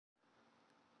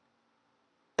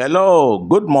Hello,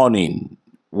 good morning.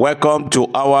 Welcome to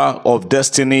Hour of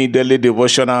Destiny Daily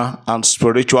Devotional and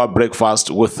Spiritual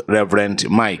Breakfast with Reverend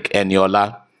Mike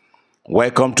Eniola.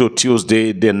 Welcome to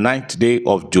Tuesday, the 9th day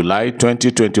of July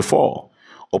 2024.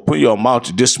 Open your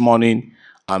mouth this morning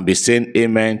and be saying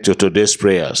amen to today's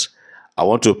prayers. I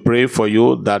want to pray for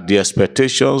you that the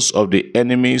expectations of the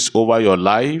enemies over your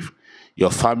life, your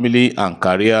family, and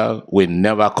career will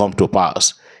never come to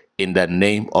pass. In the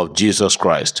name of Jesus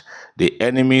Christ. The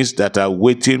enemies that are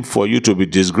waiting for you to be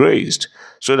disgraced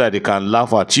so that they can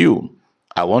laugh at you,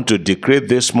 I want to decree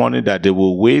this morning that they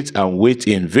will wait and wait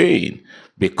in vain,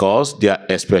 because their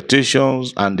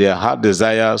expectations and their heart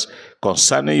desires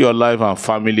concerning your life and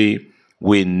family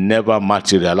will never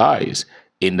materialize.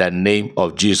 In the name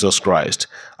of Jesus Christ.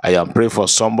 I am praying for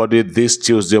somebody this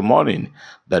Tuesday morning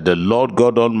that the Lord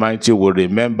God Almighty will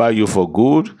remember you for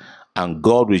good, and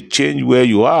God will change where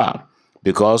you are.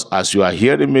 Because as you are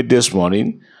hearing me this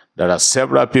morning, there are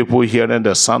several people hearing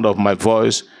the sound of my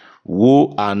voice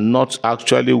who are not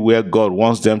actually where God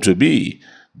wants them to be.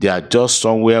 They are just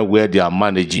somewhere where they are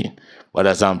managing. But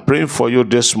as I'm praying for you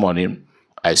this morning,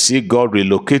 I see God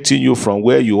relocating you from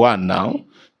where you are now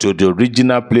to the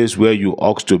original place where you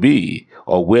ought to be,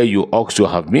 or where you ought to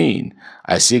have been.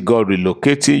 I see God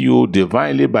relocating you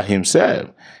divinely by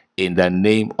himself in the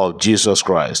name of Jesus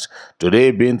Christ. Today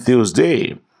being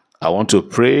Tuesday, I want to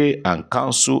pray and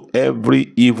cancel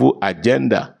every evil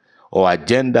agenda or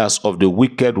agendas of the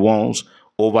wicked ones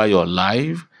over your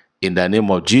life. In the name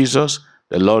of Jesus,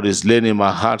 the Lord is laying in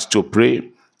my heart to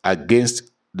pray against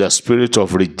the spirit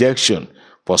of rejection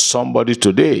for somebody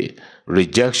today.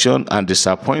 Rejection and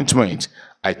disappointment,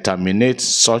 I terminate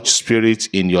such spirits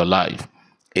in your life.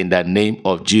 In the name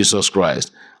of Jesus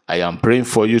Christ, I am praying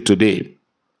for you today.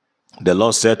 The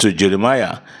Lord said to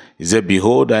Jeremiah, he said,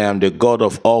 "Behold, I am the God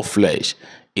of all flesh.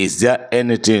 Is there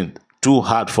anything too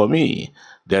hard for me?"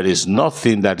 There is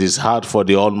nothing that is hard for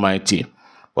the Almighty.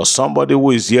 For somebody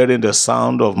who is hearing the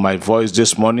sound of my voice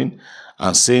this morning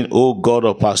and saying, "Oh God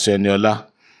of Pastor Eniola,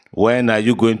 when are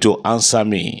you going to answer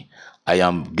me?" I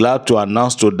am glad to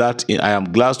announce to that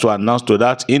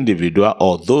individual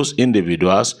or those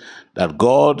individuals that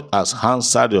God has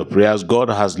answered your prayers. God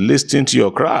has listened to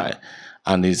your cry,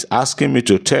 and is asking me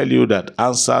to tell you that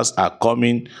answers are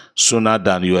coming sooner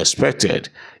than you expected.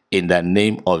 In the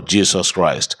name of Jesus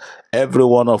Christ. Every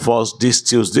one of us this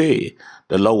Tuesday,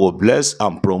 the Lord will bless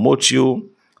and promote you.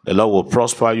 The Lord will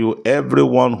prosper you.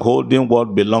 Everyone holding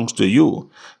what belongs to you,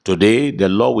 today the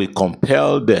Lord will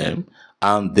compel them,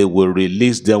 and they will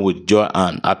release them with joy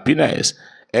and happiness.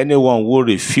 Anyone who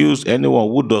refuse, anyone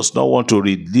who does not want to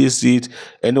release it,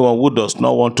 anyone who does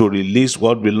not want to release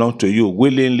what belongs to you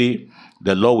willingly,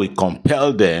 the Lord will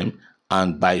compel them,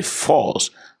 and by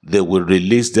force they will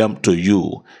release them to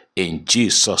you in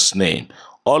Jesus' name.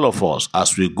 All of us,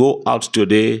 as we go out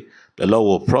today, the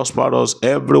Lord will prosper us.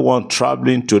 Everyone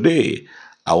traveling today,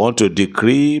 I want to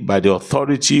decree by the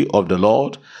authority of the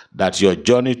Lord that your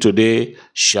journey today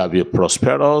shall be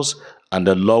prosperous, and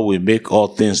the Lord will make all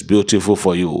things beautiful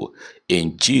for you.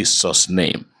 In Jesus'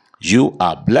 name, you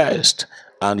are blessed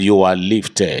and you are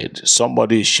lifted.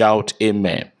 Somebody shout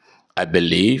amen. I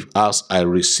believe as I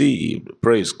received.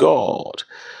 Praise God.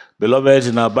 Beloved,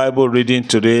 in our Bible reading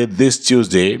today, this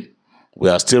Tuesday, we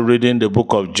are still reading the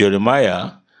book of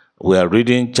Jeremiah. We are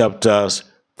reading chapters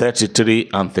 33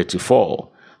 and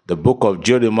 34. The book of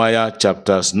Jeremiah,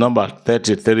 chapters number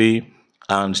 33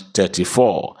 and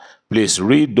 34. Please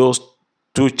read those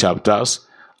two chapters,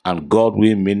 and God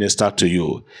will minister to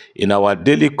you. In our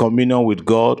daily communion with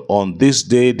God on this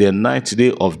day, the 9th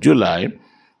day of July,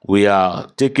 we are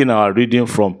taking our reading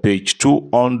from page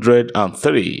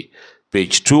 203.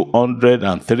 Page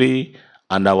 203,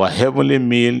 and our heavenly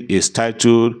meal is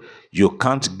titled, "You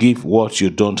Can't Give What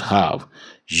You Don't Have."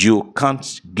 You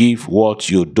can't give what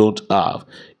you don't have.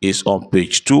 It's on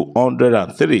page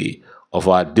 203 of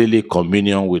our daily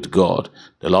communion with God.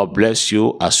 The Lord bless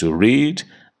you as you read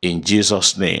in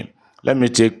Jesus' name. Let me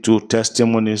take two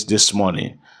testimonies this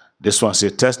morning. This one's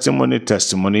a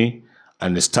testimony,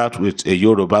 and it starts with a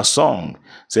Yoruba song.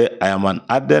 Say, "I am an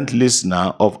ardent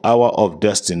listener of Hour of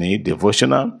Destiny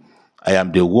devotional. I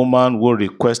am the woman who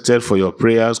requested for your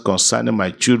prayers concerning my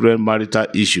children's marital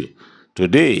issue.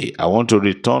 Today, I want to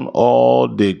return all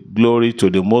the glory to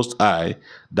the Most High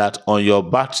that on your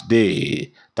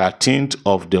birthday, 13th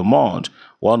of the month,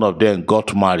 one of them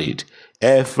got married.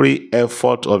 Every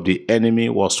effort of the enemy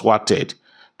was thwarted.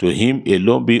 To him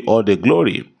alone be all the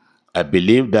glory. I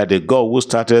believe that the God who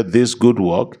started this good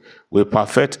work will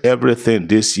perfect everything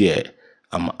this year.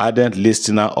 I'm an ardent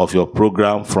listener of your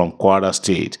program from Kwara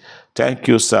State. Thank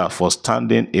you, sir, for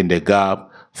standing in the gap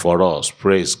for us.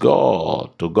 Praise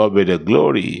God. To God be the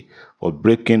glory for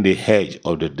breaking the hedge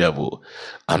of the devil.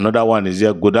 Another one is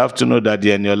here. Good afternoon, Daddy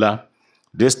Eniola.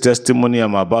 This testimony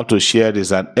I'm about to share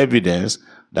is an evidence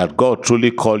that God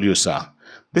truly called you, sir.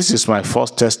 This is my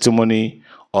first testimony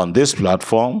on this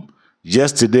platform.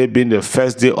 Yesterday being the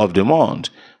first day of the month,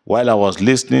 while I was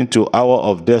listening to Hour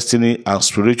of Destiny and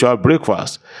Spiritual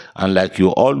Breakfast. And like you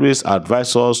always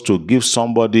advise us to give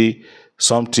somebody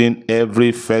something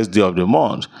every first day of the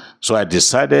month. So I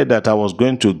decided that I was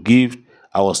going to give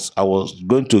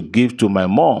to my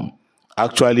mom.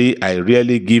 Actually, I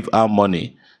rarely give her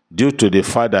money due to the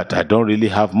fact that I don't really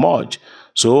have much.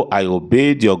 So I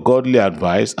obeyed your godly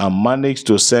advice and managed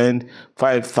to send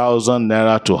 5,000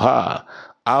 naira to her.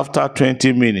 After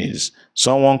 20 minutes,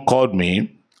 someone called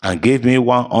me and gave me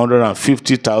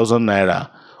 150,000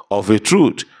 naira. Of a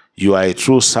truth, you are a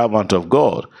true servant of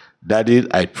God. Daddy,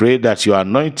 I pray that your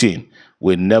anointing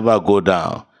will never go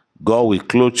down. God will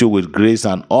clothe you with grace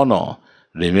and honor.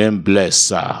 Remain blessed,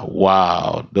 sir.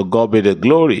 Wow. To God be the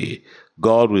glory.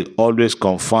 God will always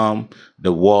confirm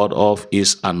the word of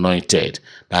his anointed.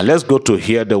 Now let's go to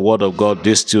hear the word of God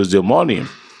this Tuesday morning.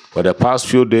 For the past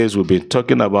few days, we've been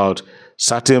talking about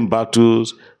certain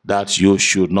battles that you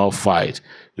should not fight.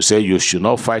 You say you should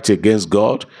not fight against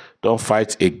God. Don't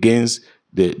fight against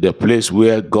the place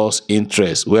where God's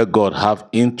interest, where God have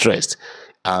interest.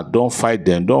 Don't fight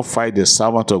them. Don't fight the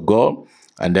servant of God.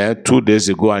 And then 2 days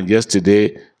ago and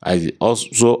yesterday, I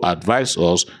also advise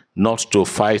us not to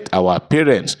fight our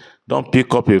parents. Don't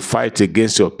pick up a fight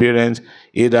against your parents,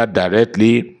 either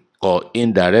directly or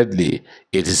indirectly.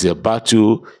 It is a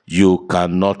battle you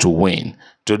cannot win.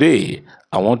 Today,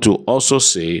 I want to also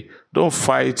say, don't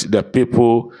fight the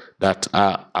people that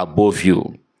are above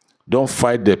you. Don't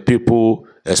fight the people,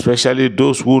 especially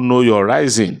those who know your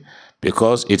rising,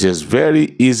 because it is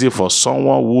very easy for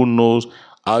someone who knows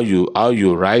how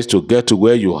you rise to get to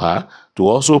where you are to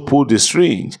also pull the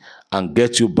strings and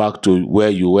get you back to where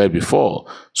you were before.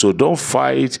 So don't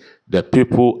fight the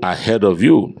people ahead of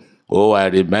you. Oh, I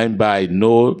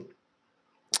know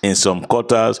in some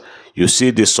quarters, you see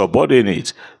the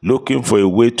subordinates looking for a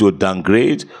way to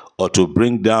downgrade or to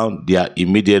bring down their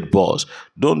immediate boss.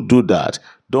 Don't do that.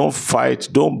 Don't fight.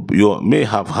 You may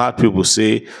have heard people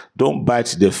say, don't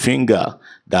bite the finger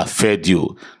that fed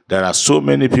you. There are so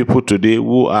many people today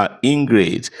who are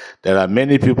ingrate. There are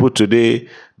many people today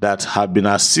that have been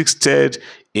assisted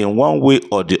in one way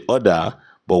or the other,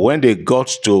 but when they got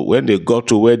to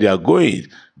where they are going,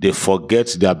 they forget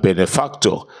their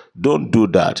benefactor. Don't do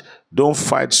that. Don't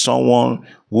fight someone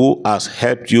who has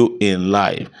helped you in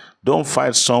life. Don't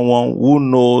fight someone who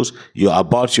knows you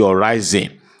about your rising.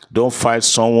 Don't fight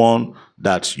someone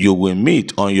that you will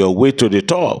meet on your way to the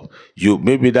top.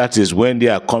 Maybe that is when they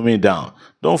are coming down.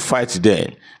 Don't fight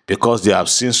them because they have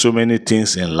seen so many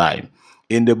things in life.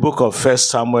 In the book of 1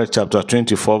 Samuel chapter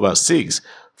 24 verse 6,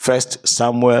 1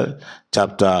 Samuel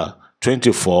chapter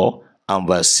 24 and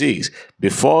verse 6,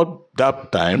 before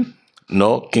that time,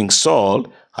 King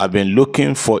Saul had been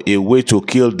looking for a way to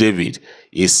kill David.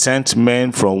 He sent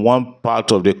men from one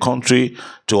part of the country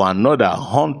to another,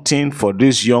 hunting for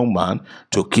this young man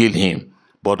to kill him.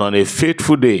 But on a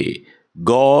fateful day,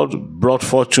 God brought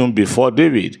fortune before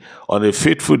David. On a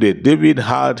fateful day, David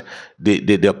had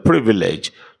the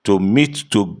privilege to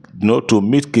meet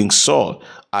King Saul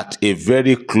at a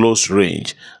very close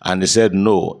range. And he said,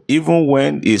 no, even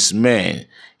when his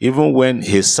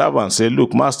servants say,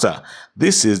 look, master,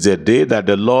 this is the day that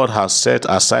the Lord has set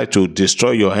aside to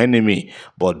destroy your enemy.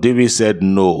 But David said,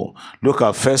 no. Look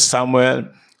at 1 Samuel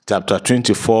chapter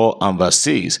 24 and verse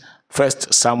 6. 1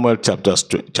 Samuel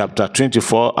chapter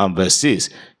 24 and verse 6,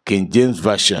 King James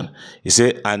Version. He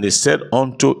said, and he said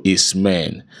unto his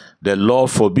men, the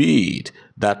Lord forbid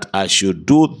that I should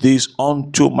do this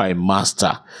unto my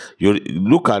master. You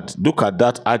look at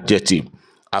that adjective.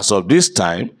 As of this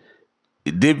time,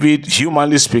 David,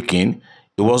 humanly speaking,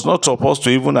 he was not supposed to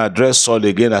even address Saul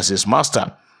again as his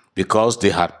master, because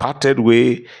they had parted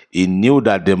way. He knew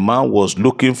that the man was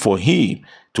looking for him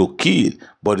to kill.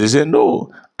 But he said,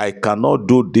 no, I cannot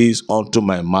do this unto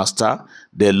my master,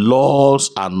 the Lord's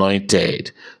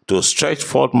anointed, to stretch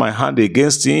forth my hand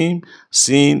against him,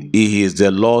 seeing he is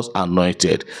the Lord's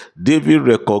anointed. David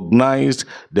recognized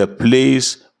the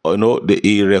place,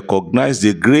 he recognized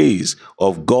the grace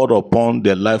of God upon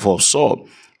the life of Saul.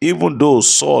 Even though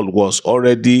Saul was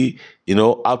already,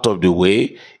 out of the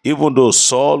way, even though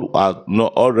Saul had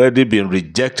already been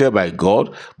rejected by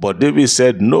God, but David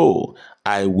said, no,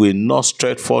 I will not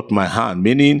stretch forth my hand,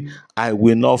 meaning I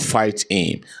will not fight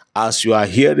him. As you are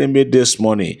hearing me this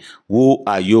morning, who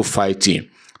are you fighting?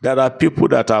 There are people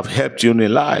that have helped you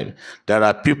in life. There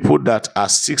are people that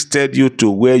assisted you to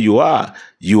where you are.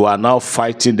 You are now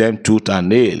fighting them tooth and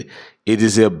nail. It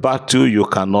is a battle you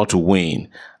cannot win.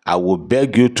 I will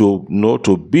beg you to know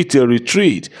to beat a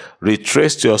retreat,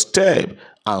 retrace your step,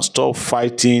 and stop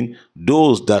fighting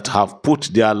those that have put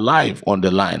their life on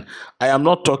the line. I am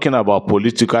not talking about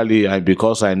politically,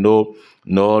 because I know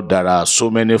there are so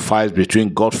many fights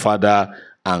between Godfather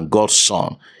and God's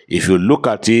son. If you look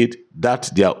at it,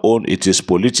 that's their own, it is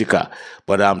political.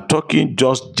 But I'm talking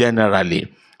just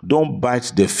generally. Don't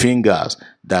bite the fingers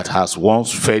that has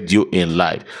once fed you in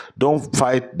life. Don't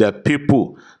fight the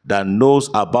people that knows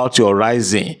about your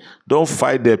rising. Don't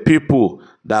fight the people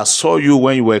that saw you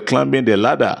when you were climbing the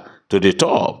ladder to the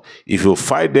top. If you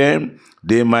fight them,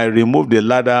 they might remove the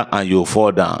ladder and you'll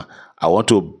fall down. I want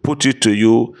to put it to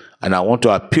you, and I want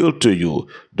to appeal to you.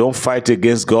 Don't fight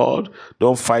against God.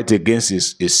 Don't fight against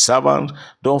his servant.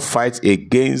 Don't fight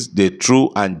against the true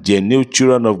and genuine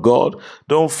children of God.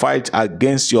 Don't fight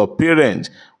against your parents,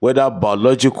 whether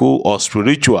biological or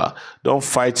spiritual. Don't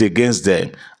fight against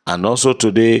them. And also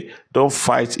today, don't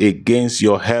fight against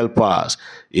your helpers.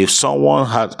 If someone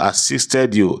has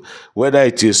assisted you, whether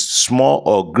it is small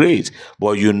or great,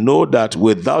 but you know that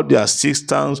without the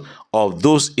assistance of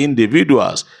those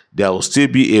individuals, there will still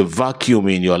be a vacuum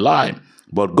in your life.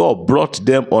 But God brought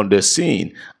them on the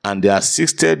scene and they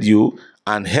assisted you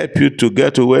and helped you to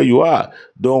get to where you are.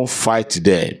 Don't fight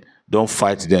them. Don't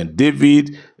fight them.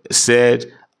 David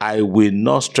said, I will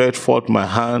not stretch forth my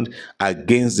hand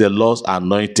against the Lord's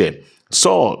anointed.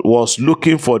 Saul was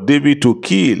looking for David to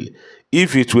kill.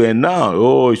 If it were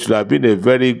now, it should have been a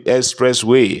very express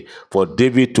way for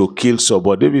David to kill Saul.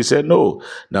 But David said, no.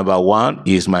 Number one,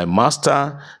 he is my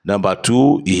master. Number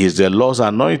two, he is the Lord's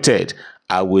anointed.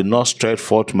 I will not stretch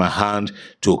forth my hand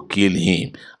to kill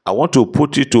him. I want to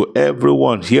put it to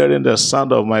everyone hearing the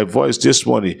sound of my voice this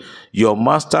morning. Your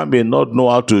master may not know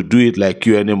how to do it like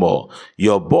you anymore.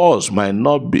 Your boss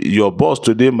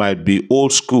today might be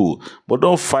old school, but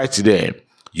don't fight them.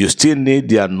 You still need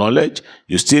their knowledge.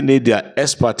 You still need their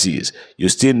expertise. You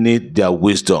still need their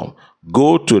wisdom.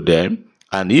 Go to them,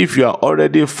 and if you are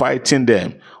already fighting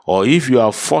them, or if you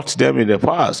have fought them in the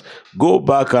past, go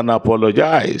back and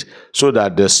apologize so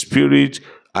that the spirit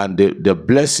and the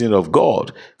blessing of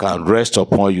God can rest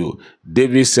upon you.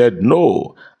 David said,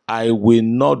 no, I will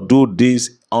not do this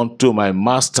unto my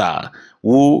master,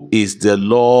 who is the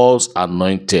Lord's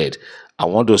anointed. I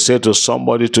want to say to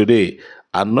somebody today,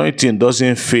 anointing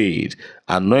doesn't fade.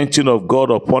 Anointing of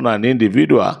God upon an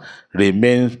individual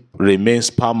remains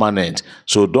permanent.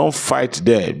 So don't fight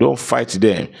them. Don't fight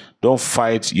them. Don't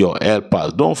fight your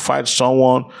helpers. Don't fight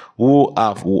someone who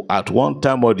at one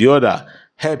time or the other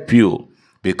help you.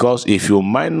 Because if you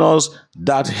minus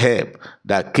that help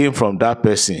that came from that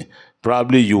person,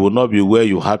 probably you will not be where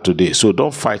you are today. So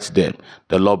don't fight them.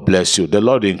 The Lord bless you. The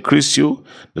Lord increase you.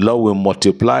 The Lord will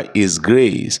multiply his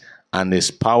grace and his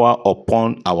power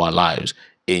upon our lives.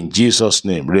 In Jesus'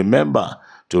 name. Remember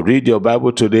to read your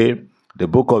Bible today, the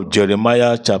book of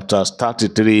Jeremiah chapters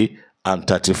 33 and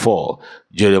 34.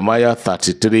 Jeremiah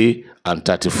 33 and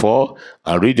 34.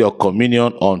 And read your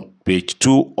communion on page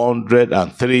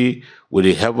 203 with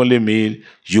the heavenly meal.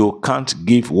 You can't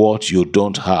give what you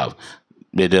don't have.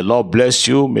 May the Lord bless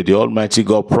you. May the Almighty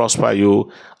God prosper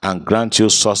you and grant you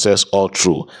success all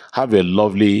through. Have a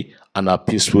lovely and a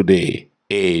peaceful day.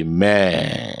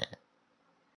 Amen.